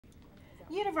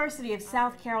University of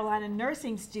South Carolina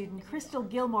nursing student Crystal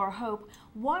Gilmore Hope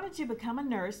wanted to become a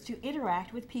nurse to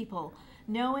interact with people,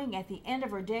 knowing at the end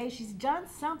of her day she's done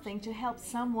something to help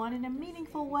someone in a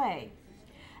meaningful way.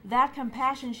 That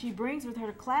compassion she brings with her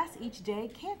to class each day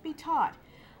can't be taught,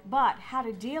 but how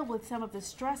to deal with some of the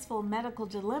stressful medical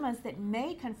dilemmas that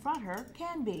may confront her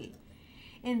can be.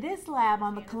 In this lab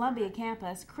on the Columbia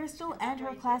campus, Crystal and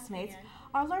her classmates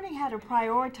are learning how to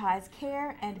prioritize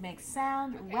care and make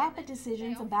sound, rapid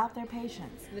decisions about their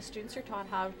patients. The students are taught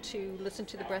how to listen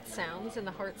to the breath sounds and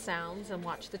the heart sounds and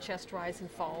watch the chest rise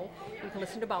and fall. You can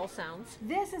listen to bowel sounds.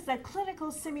 This is a clinical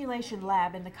simulation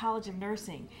lab in the College of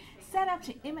Nursing, set up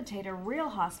to imitate a real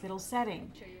hospital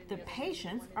setting. The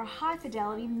patients are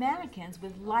high-fidelity mannequins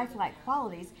with lifelike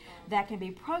qualities that can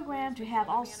be programmed to have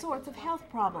all sorts of health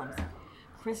problems.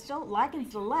 Crystal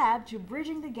likens the lab to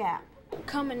bridging the gap.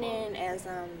 Coming in as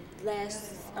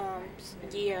last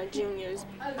year juniors,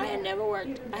 I had never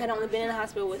worked. I had only been in the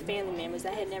hospital with family members.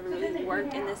 I had never really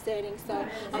worked in this setting, so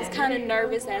I was kind of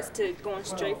nervous as to going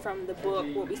straight from the book,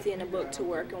 what we see in the book, to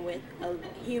working with a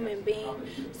human being.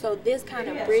 So this kind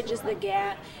of bridges the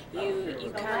gap.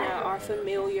 You kind of are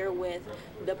familiar with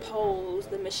the poles,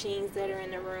 the machines that are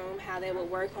in the room, how they would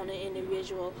work on an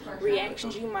individual,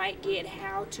 reactions you might get,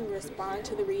 how to respond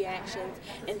to the reactions,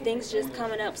 and things just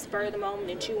coming up spur of the moment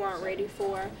that you weren't ready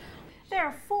for. There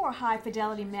are 4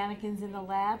 high-fidelity mannequins in the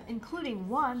lab, including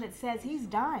one that says he's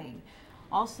dying.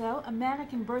 Also, a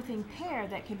mannequin birthing pair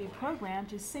that can be programmed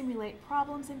to simulate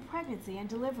problems in pregnancy and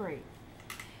delivery.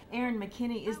 Erin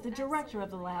McKinney is the director of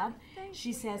the lab.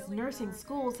 She says nursing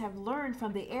schools have learned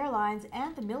from the airlines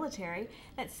and the military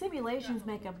that simulations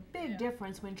make a big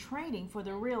difference when training for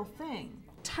the real thing.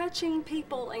 Touching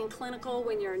people in clinical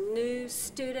when you're a new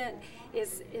student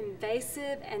is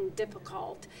invasive and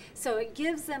difficult. So it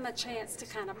gives them a chance to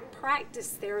kind of practice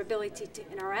their ability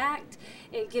to interact.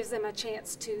 It gives them a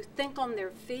chance to think on their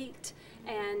feet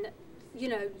and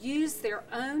use their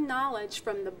own knowledge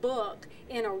from the book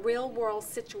in a real-world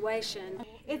situation.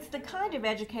 It's the kind of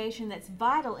education that's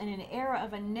vital in an era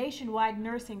of a nationwide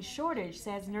nursing shortage,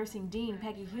 says Nursing Dean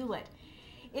Peggy Hewlett.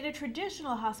 In a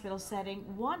traditional hospital setting,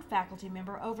 one faculty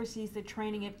member oversees the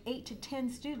training of 8 to 10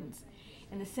 students.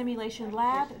 In the simulation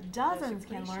lab, dozens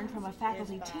can learn from a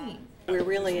faculty team. We're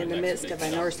really in the midst of a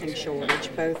nursing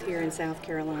shortage, both here in South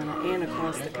Carolina and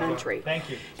across the country. Thank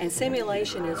you. And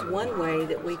simulation is one way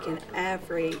that we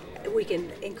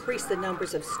can increase the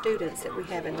numbers of students that we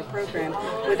have in the program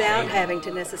without having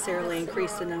to necessarily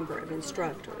increase the number of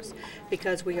instructors,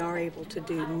 because we are able to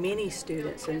do many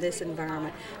students in this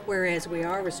environment, whereas we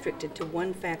are restricted to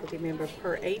one faculty member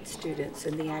per 8 students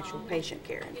in the actual patient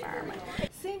care environment.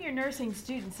 Senior nursing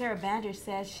student Sarah Bandish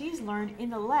says she's learned in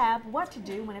the lab what to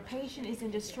do when a patient is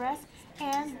in distress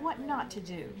and what not to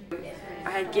do.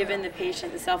 I had given the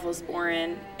patient the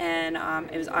cephalosporin, and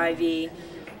it was IV,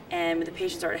 and when the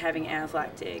patient started having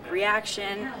anaphylactic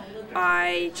reaction,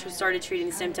 I started treating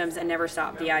the symptoms and never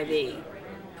stopped the IV.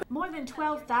 More than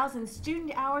 12,000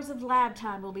 student hours of lab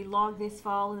time will be logged this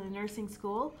fall in the nursing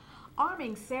school,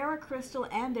 arming Sarah, Crystal,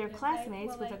 and their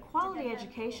classmates with a quality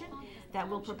education that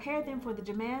will prepare them for the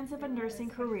demands of a nursing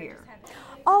career.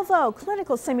 Although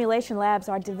clinical simulation labs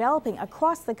are developing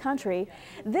across the country,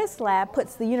 this lab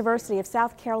puts the University of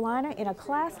South Carolina in a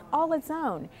class all its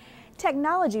own.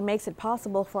 Technology makes it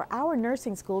possible for our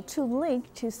nursing school to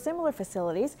link to similar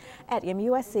facilities at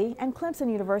MUSC and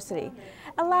Clemson University,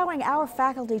 allowing our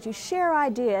faculty to share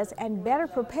ideas and better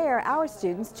prepare our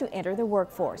students to enter the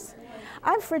workforce.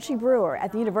 I'm Fritchie Brewer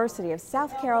at the University of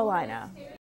South Carolina.